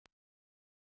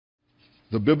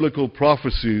the biblical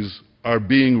prophecies are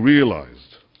being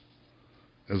realized.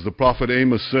 As the prophet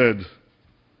Amos said,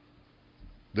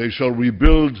 they shall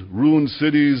rebuild ruined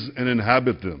cities and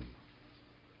inhabit them.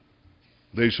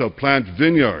 They shall plant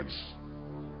vineyards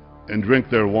and drink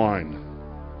their wine.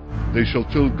 They shall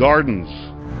till gardens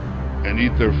and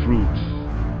eat their fruit.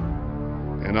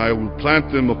 And I will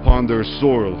plant them upon their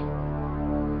soil,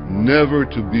 never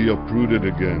to be uprooted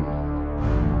again.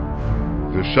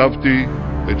 ושבתי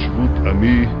את שבות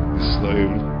עמי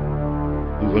ישראל,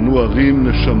 ובנו ערים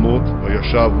נשמות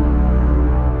וישבו,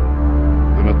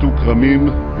 ונטו כרמים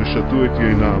ושתו את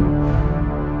יינם,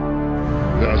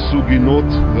 ועשו גינות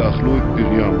ואכלו את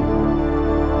פריים,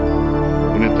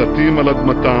 ונטטים על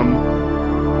אדמתם,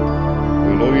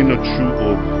 ולא ינטשו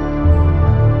עוד.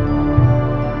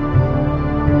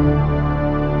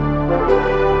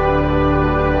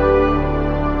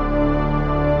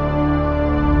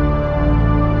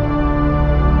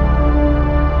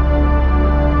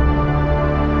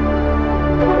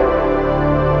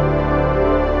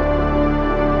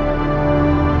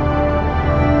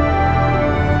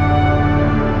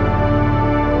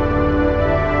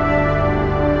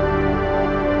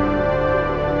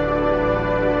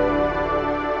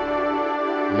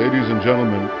 Ladies and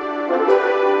gentlemen,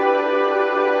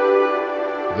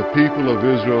 the people of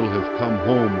Israel have come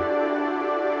home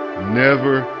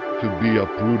never to be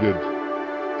uprooted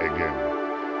again.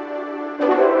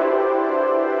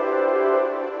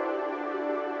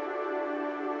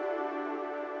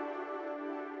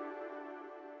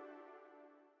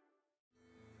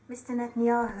 Mr.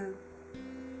 Netanyahu,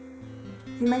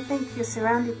 you may think you're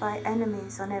surrounded by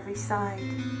enemies on every side,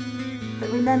 but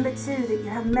remember too that you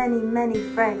have many, many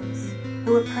friends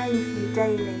who are praying for you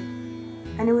daily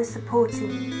and who are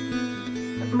supporting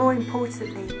you. But more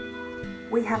importantly,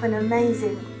 we have an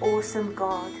amazing, awesome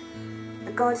God,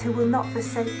 a God who will not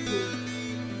forsake you.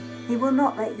 He will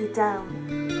not let you down.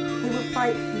 He will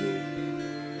fight for you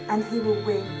and He will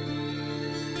win.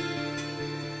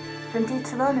 From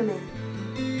Deuteronomy,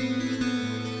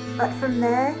 but from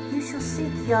there you shall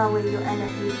seek Yahweh your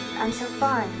Elohim and shall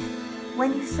find,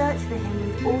 when you search for Him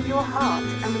with all your heart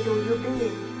and with all your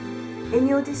being. In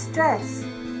your distress,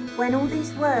 when all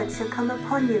these words shall come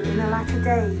upon you in the latter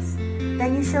days,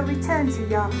 then you shall return to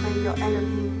Yahweh your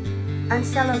Elohim and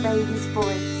shall obey His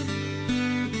voice.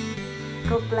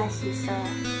 God bless you, sir.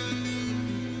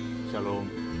 Shalom,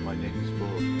 my name is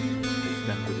Paul. I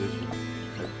stand with Israel.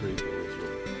 I pray for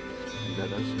Israel. And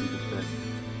let us be the best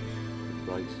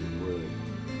that writes His word,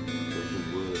 because the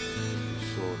word is the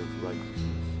sword of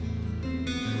righteousness.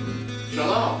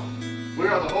 Shalom! We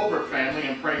are the Holbrook family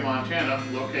in Prairie, Montana,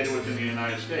 located within the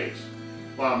United States.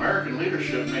 While American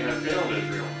leadership may have failed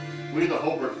Israel, we, the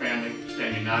Holbrook family,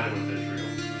 stand united with Israel.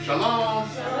 Shalom!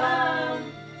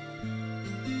 Shalom!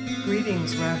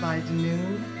 Greetings, Rabbi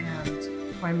Ben-DeNoon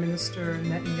and Prime Minister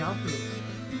Netanyahu.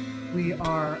 We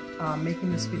are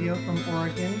making this video from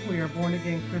Oregon. We are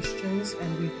born-again Christians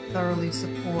and we thoroughly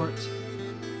support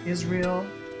Israel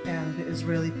and the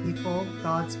Israeli people,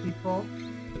 God's people.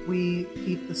 We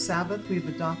keep the Sabbath. We've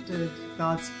adopted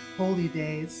God's holy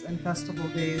days and festival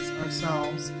days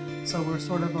ourselves. So we're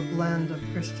sort of a blend of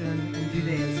Christian and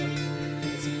Judaism. And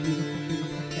it's a beautiful,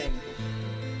 beautiful thing.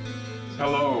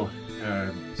 Hello,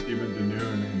 Stephen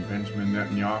Ben-DeNoon and Benjamin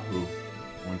Netanyahu.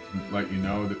 I want to let you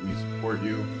know that we support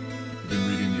you. We've been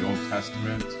reading the Old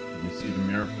Testament, and we see the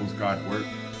miracles God worked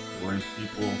for His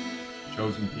people,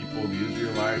 chosen people, the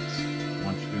Israelites. I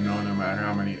want you to know no matter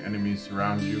how many enemies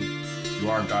surround you, you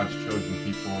are God's chosen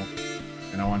people.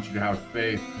 And I want you to have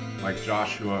faith like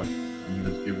Joshua, and he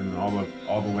was given all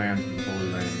the lands of the Holy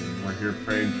Land. And we're here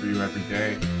praying for you every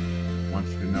day. I want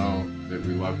you to know that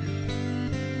we love you.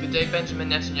 Good day, Benjamin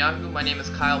Netanyahu. My name is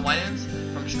Kyle Winans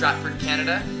from Stratford,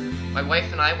 Canada. My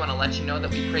wife and I want to let you know that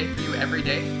we pray for you every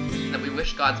day and that we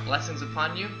wish God's blessings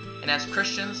upon you. And as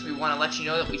Christians, we want to let you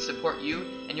know that we support you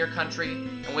and your country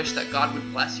and wish that God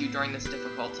would bless you during this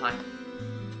difficult time.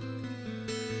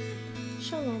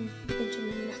 Shalom,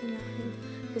 Benjamin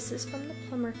Netanyahu. This is from the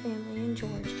Plummer family in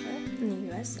Georgia, in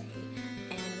the USA,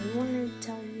 and we wanted to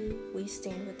tell you we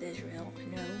stand with Israel.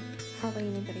 I know hardly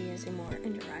anybody is anymore,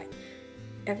 and you're right.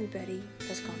 Everybody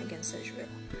has gone against Israel.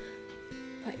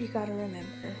 But you gotta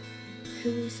remember,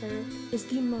 who we serve is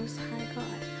the Most High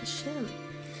God, Hashem.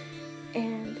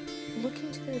 And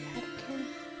looking to the Vatican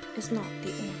is not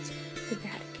the answer. The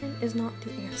Vatican is not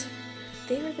the answer.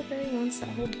 They are the very ones that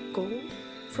hold gold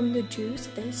from the Jews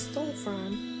that they stole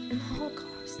from in the Holocaust.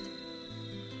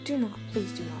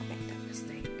 Please do not make that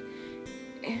mistake.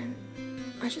 And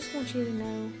I just want you to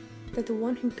know that the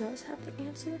one who does have the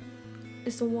answer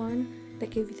is the one that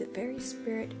gave you the very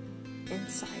spirit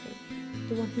inside of you,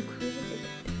 the one who created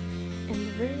it, and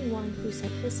the very one who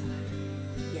set it aside.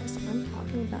 Yes, I'm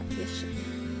talking about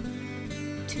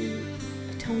Yeshua, to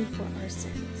atone for our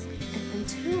sins. And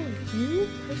until you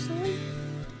personally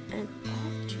and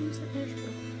all the Jews of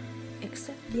Israel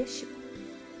accept Yeshua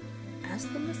as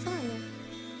the Messiah,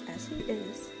 as he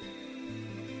is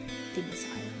the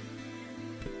Messiah,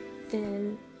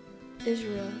 then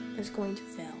Israel is going to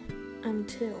fail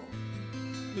until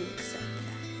you accept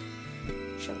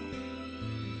that. Shalom.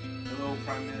 Hello,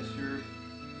 Prime Minister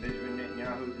Benjamin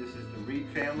Netanyahu. This is the Reed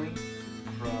family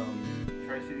from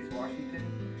Tri-Cities, Washington.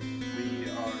 We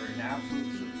are in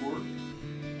absolute support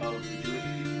of the Jewish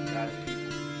people, God's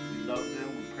people. We love them,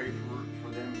 we pray for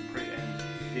them,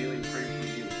 and daily pray for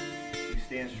you. We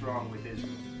stand strong with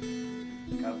Israel.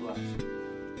 God bless.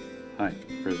 Hi,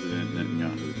 President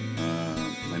Netanyahu.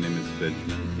 My name is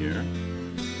Benjamin here.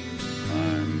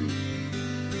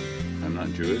 I'm not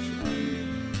Jewish,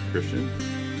 I'm Christian,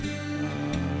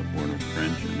 born of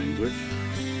French and English,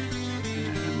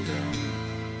 and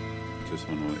just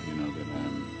want to let you know that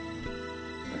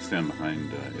I stand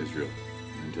behind Israel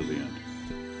until the end.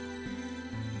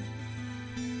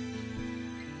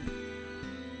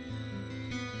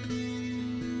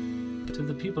 To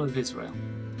the people of Israel,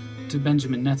 to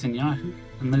Benjamin Netanyahu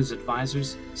and those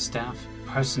advisors, staff,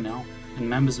 personnel, and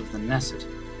members of the Knesset,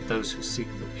 those who seek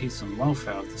the peace and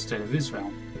welfare of the State of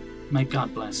Israel, may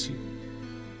God bless you.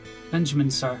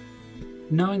 Benjamin, sir,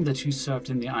 knowing that you served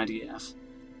in the IDF,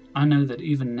 I know that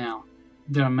even now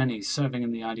there are many serving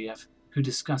in the IDF who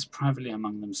discuss privately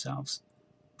among themselves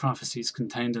prophecies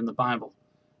contained in the Bible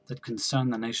that concern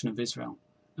the nation of Israel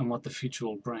and what the future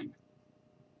will bring.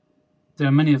 There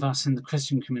are many of us in the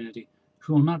Christian community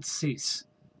who will not cease,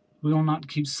 we will not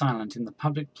keep silent in the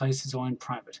public places or in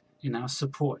private in our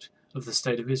support of the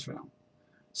State of Israel,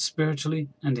 spiritually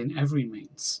and in every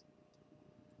means,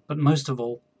 but most of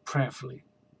all prayerfully,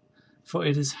 for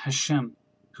it is Hashem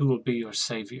who will be your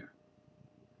Savior,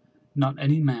 not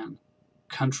any man,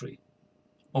 country,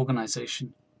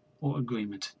 organization, or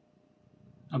agreement.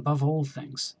 Above all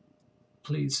things,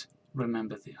 please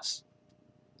remember this.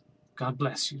 God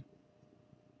bless you.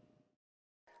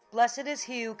 Blessed is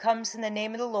he who comes in the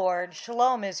name of the Lord.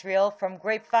 Shalom, Israel, from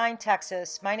Grapevine,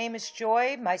 Texas. My name is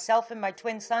Joy. Myself and my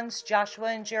twin sons, Joshua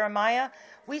and Jeremiah,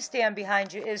 we stand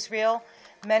behind you, Israel.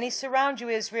 Many surround you,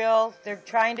 Israel. They're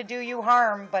trying to do you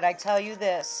harm, but I tell you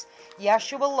this.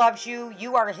 Yeshua loves you.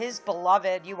 You are his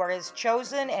beloved. You are his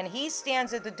chosen, and he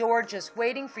stands at the door just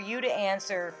waiting for you to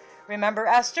answer. Remember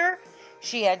Esther?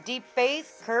 She had deep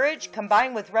faith, courage,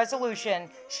 combined with resolution.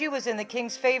 She was in the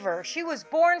king's favor. She was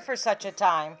born for such a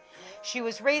time. She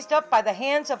was raised up by the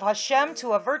hands of Hashem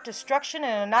to avert destruction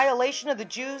and annihilation of the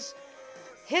Jews.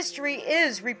 History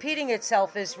is repeating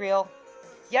itself, Israel.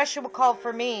 Yeshua called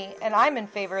for me, and I'm in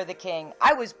favor of the king.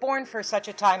 I was born for such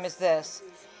a time as this.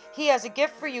 He has a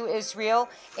gift for you, Israel,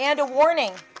 and a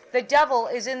warning. The devil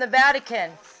is in the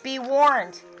Vatican. Be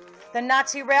warned. The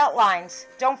Nazi rat lines,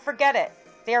 don't forget it.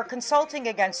 They are consulting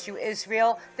against you,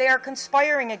 Israel. They are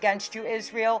conspiring against you,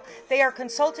 Israel. They are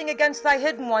consulting against thy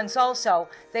hidden ones also.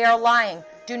 They are lying.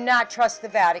 Do not trust the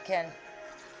Vatican.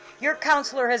 Your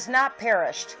counselor has not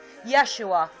perished.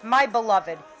 Yeshua, my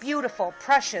beloved, beautiful,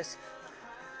 precious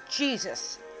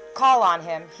Jesus. Call on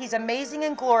him. He's amazing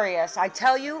and glorious. I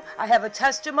tell you, I have a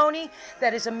testimony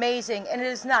that is amazing, and it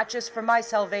is not just for my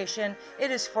salvation. It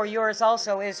is for yours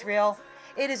also, Israel.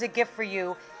 It is a gift for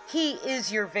you. He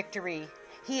is your victory.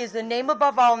 He is the name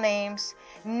above all names.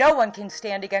 No one can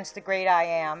stand against the great I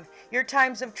am. Your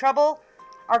times of trouble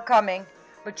are coming,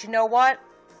 but you know what?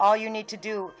 All you need to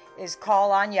do is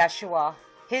call on Yeshua.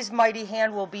 His mighty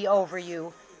hand will be over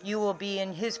you. You will be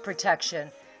in his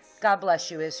protection. God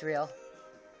bless you, Israel.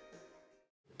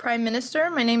 Prime Minister,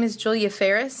 my name is Julia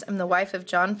Ferris. I'm the wife of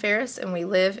John Ferris, and we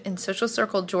live in Social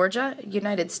Circle, Georgia,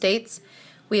 United States.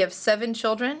 We have 7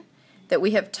 children that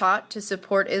we have taught to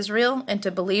support Israel and to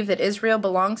believe that Israel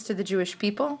belongs to the Jewish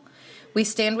people. We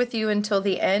stand with you until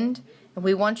the end, and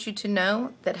we want you to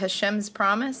know that Hashem's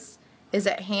promise is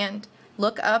at hand.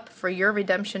 Look up, for your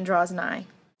redemption draws nigh.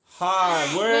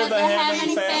 Hi, we're the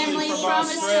Heavenly Family from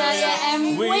Australia,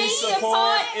 and we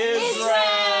support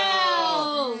Israel!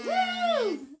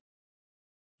 Woo!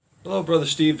 Hello, Brother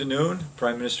Steve Ben-DeNoon,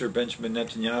 Prime Minister Benjamin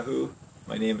Netanyahu.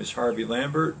 My name is Harvey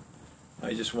Lambert.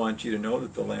 I just want you to know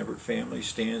that the Lambert family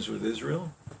stands with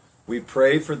Israel. We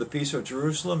pray for the peace of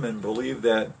Jerusalem and believe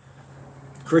that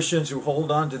Christians who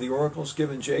hold on to the oracles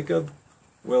given Jacob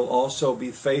will also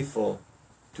be faithful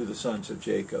to the sons of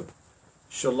Jacob.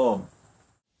 Shalom.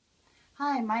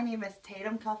 Hi, my name is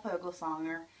Tatum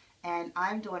Kuffogelsonger, and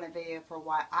I'm doing a video for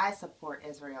why I support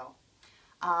Israel.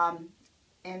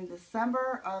 In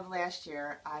December of last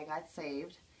year, I got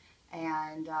saved,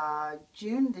 and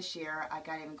June this year, I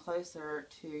got even closer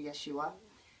to Yeshua,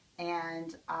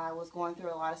 and I was going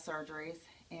through a lot of surgeries,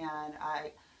 and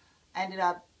I ended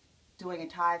up doing a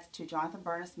tithe to Jonathan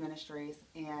Burness Ministries,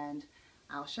 and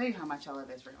I'll show you how much I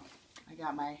love Israel. I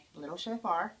got my little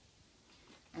shofar,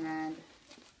 and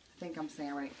I think I'm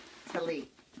saying right, talit.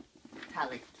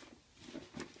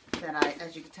 That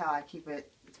as you can tell, I keep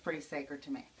it, it's pretty sacred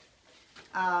to me.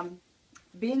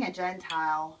 Being a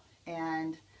Gentile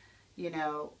and, you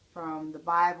know, from the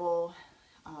Bible,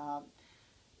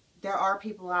 there are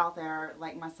people out there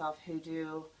like myself who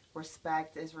do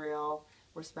respect Israel,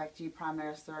 respect you, Prime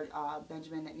Minister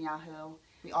Benjamin Netanyahu.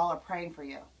 We all are praying for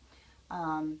you.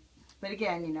 But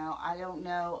again, you know, I don't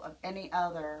know of any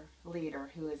other leader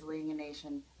who is leading a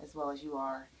nation as well as you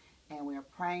are. And we are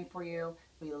praying for you.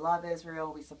 We love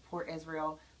Israel. We support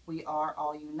Israel. We are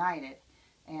all united.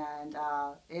 And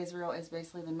Israel is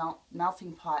basically the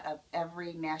melting pot of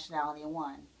every nationality in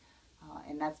one.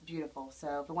 And that's beautiful.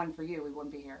 So if it wasn't for you, we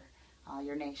wouldn't be here,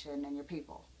 your nation and your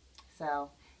people.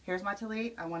 So here's my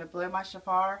talit. I want to blow my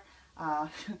shofar.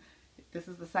 This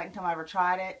is the second time I ever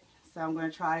tried it. So I'm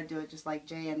going to try to do it just like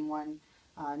JN1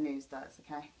 News does,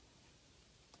 okay?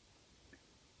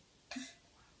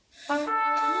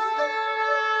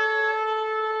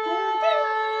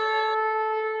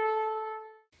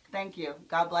 Thank you.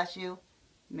 God bless you.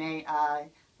 May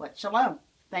Shalom.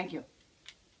 Thank you.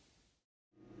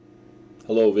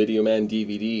 Hello, Video Man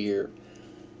DVD here.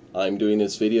 I'm doing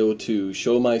this video to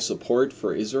show my support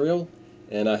for Israel,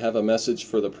 and I have a message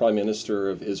for the Prime Minister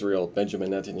of Israel,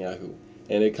 Benjamin Netanyahu.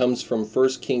 And it comes from 1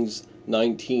 Kings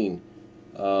 19,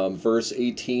 verse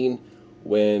 18,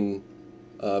 when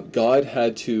God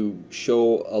had to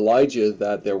show Elijah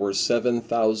that there were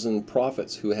 7,000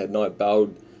 prophets who had not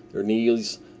bowed their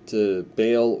knees to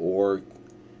Baal or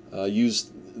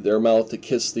used their mouth to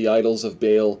kiss the idols of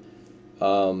Baal.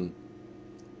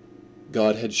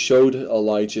 God had showed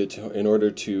Elijah in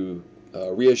order to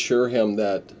reassure him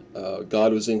that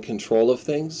God was in control of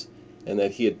things and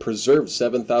that he had preserved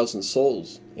 7,000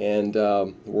 souls. And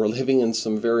we're living in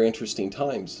some very interesting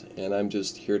times, and I'm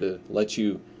just here to let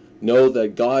you know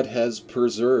that God has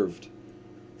preserved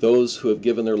those who have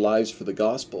given their lives for the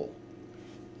gospel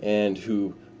and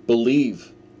who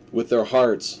believe with their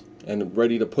hearts and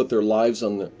ready to put their lives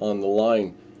on the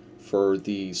line for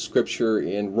the scripture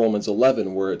in Romans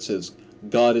 11 where it says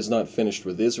God is not finished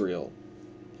with Israel.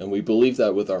 And we believe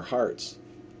that with our hearts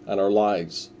and our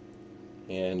lives.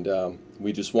 And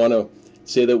we just want to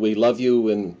say that we love you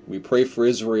and we pray for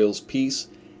Israel's peace,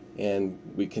 and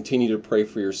we continue to pray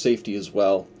for your safety as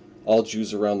well, all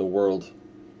Jews around the world.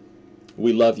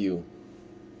 We love you,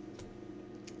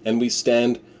 and we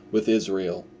stand with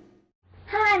Israel.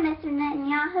 Hi, Mr.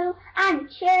 Netanyahu. I'm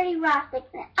Charity Rostick,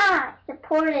 and I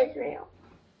support Israel.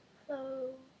 Hello,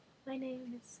 my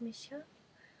name is Misha,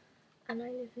 and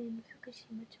I live in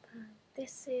Fukushima, Japan.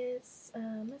 This is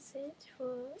a message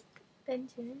for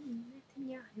Benjamin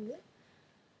Netanyahu.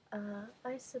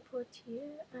 I support you,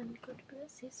 and God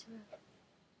bless Israel.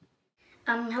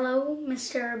 Hello,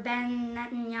 Mr. Ben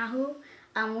Netanyahu.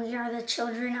 We are the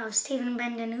children of Stephen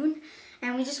Ben-DeNoon,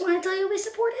 and we just want to tell you we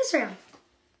support Israel.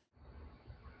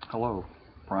 Hello,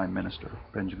 Prime Minister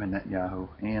Benjamin Netanyahu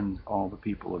and all the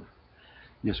people of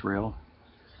Israel.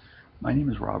 My name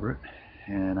is Robert,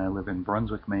 and I live in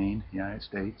Brunswick, Maine, United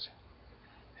States.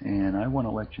 And I want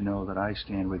to let you know that I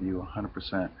stand with you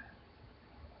 100%.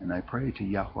 And I pray to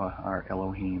Yahweh, our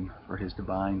Elohim, for his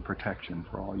divine protection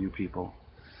for all you people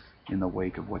in the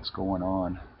wake of what's going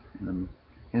on in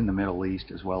the Middle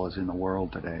East as well as in the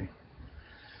world today.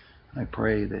 I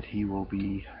pray that he will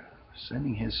be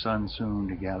sending his son soon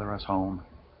to gather us home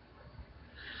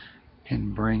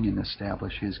and bring and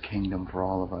establish his kingdom for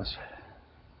all of us.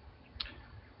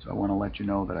 So I want to let you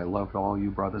know that I love all you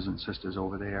brothers and sisters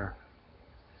over there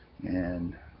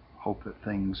and hope that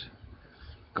things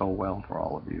go well for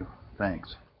all of you.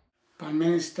 Thanks. Pan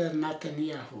minister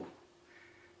Netanyahu,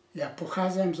 ja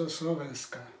pocházam zo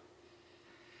Slovenska.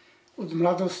 Od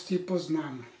mladosti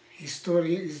poznám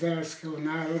históriu izraelského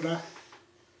národa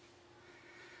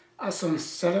a som z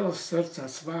celého srdca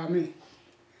s vámi.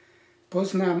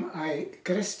 Poznám aj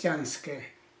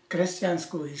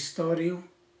kresťanskú históriu,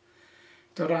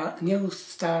 ktorá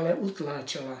neustále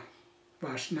utláčala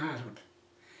váš národ.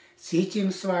 Cítim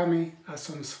s vami a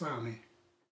som s vami.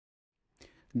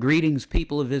 Greetings,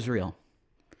 people of Israel.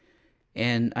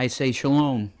 And I say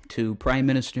shalom to Prime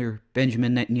Minister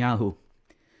Benjamin Netanyahu.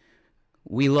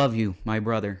 We love you, my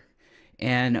brother.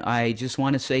 And I just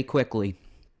want to say quickly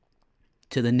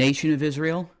to the nation of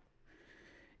Israel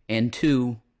And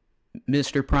to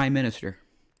Mr. Prime Minister,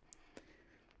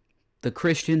 the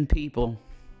Christian people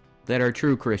that are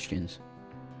true Christians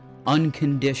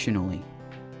unconditionally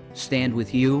stand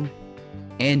with you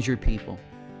and your people.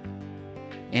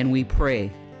 And we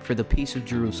pray for the peace of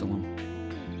Jerusalem.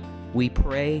 We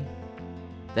pray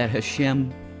that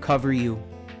Hashem cover you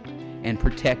and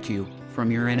protect you from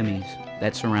your enemies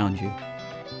that surround you.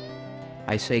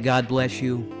 I say God bless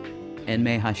you, and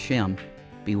may Hashem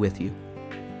be with you.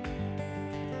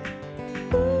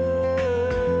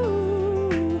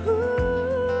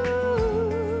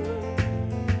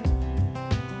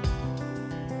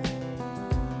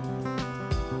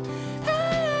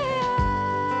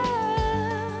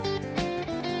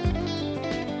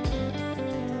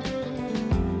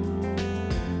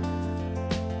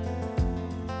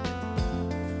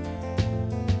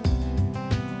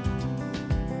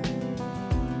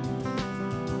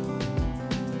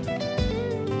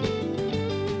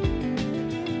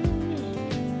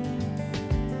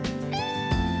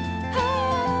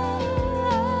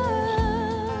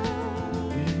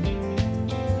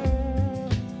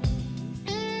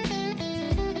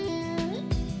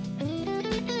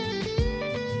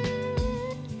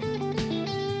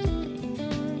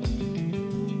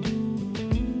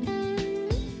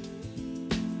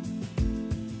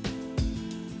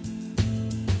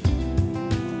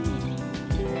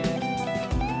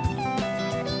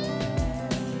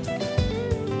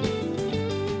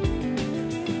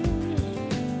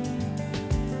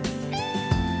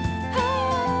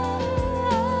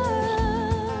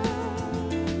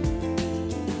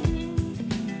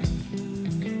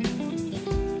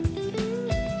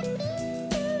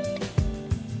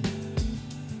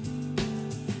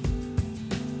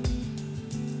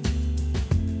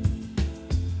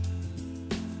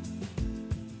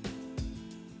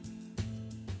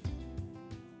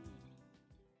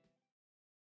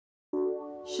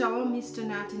 Shalom, Mr.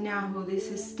 Netanyahu. This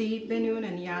is Steve Ben-DeNoon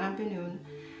and Yana Ben-DeNoon.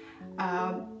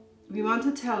 We want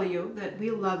to tell you that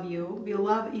we love you, we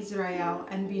love Israel,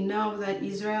 and we know that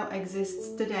Israel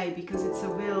exists today because it's a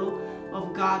will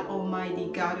of God Almighty,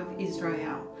 God of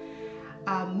Israel.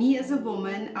 Me as a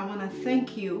woman, I want to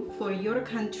thank you for your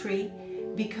country,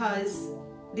 because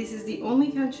this is the only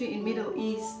country in Middle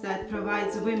East that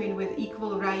provides women with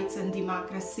equal rights and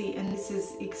democracy, and this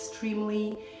is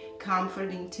extremely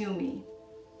comforting to me.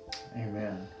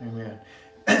 Amen. Amen.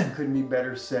 Couldn't be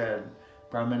better said.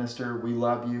 Prime Minister, we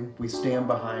love you. We stand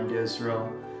behind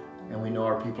Israel, and we know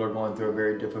our people are going through a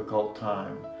very difficult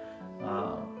time.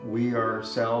 We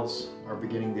ourselves are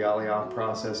beginning the Aliyah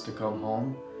process to come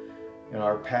home, and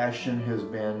our passion has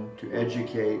been to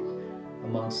educate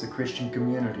amongst the Christian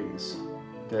communities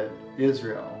that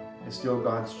Israel is still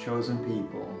God's chosen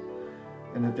people,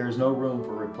 and that there's no room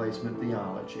for replacement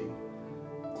theology.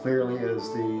 Clearly, as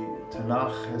the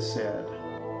Tnai has said,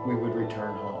 we would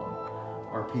return home.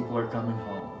 Our people are coming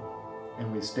home,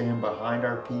 and we stand behind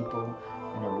our people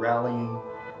and are rallying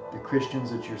the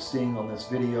Christians that you're seeing on this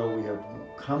video. We have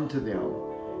come to them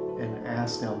and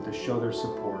asked them to show their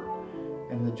support,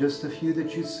 and just the few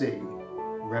that you see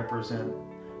represent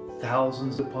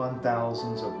thousands upon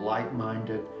thousands of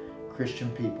like-minded Christian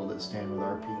people that stand with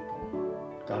our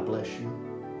people. God bless you,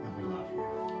 and we love you.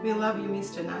 We love you,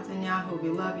 Mr. Netanyahu. We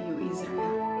love you,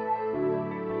 Israel.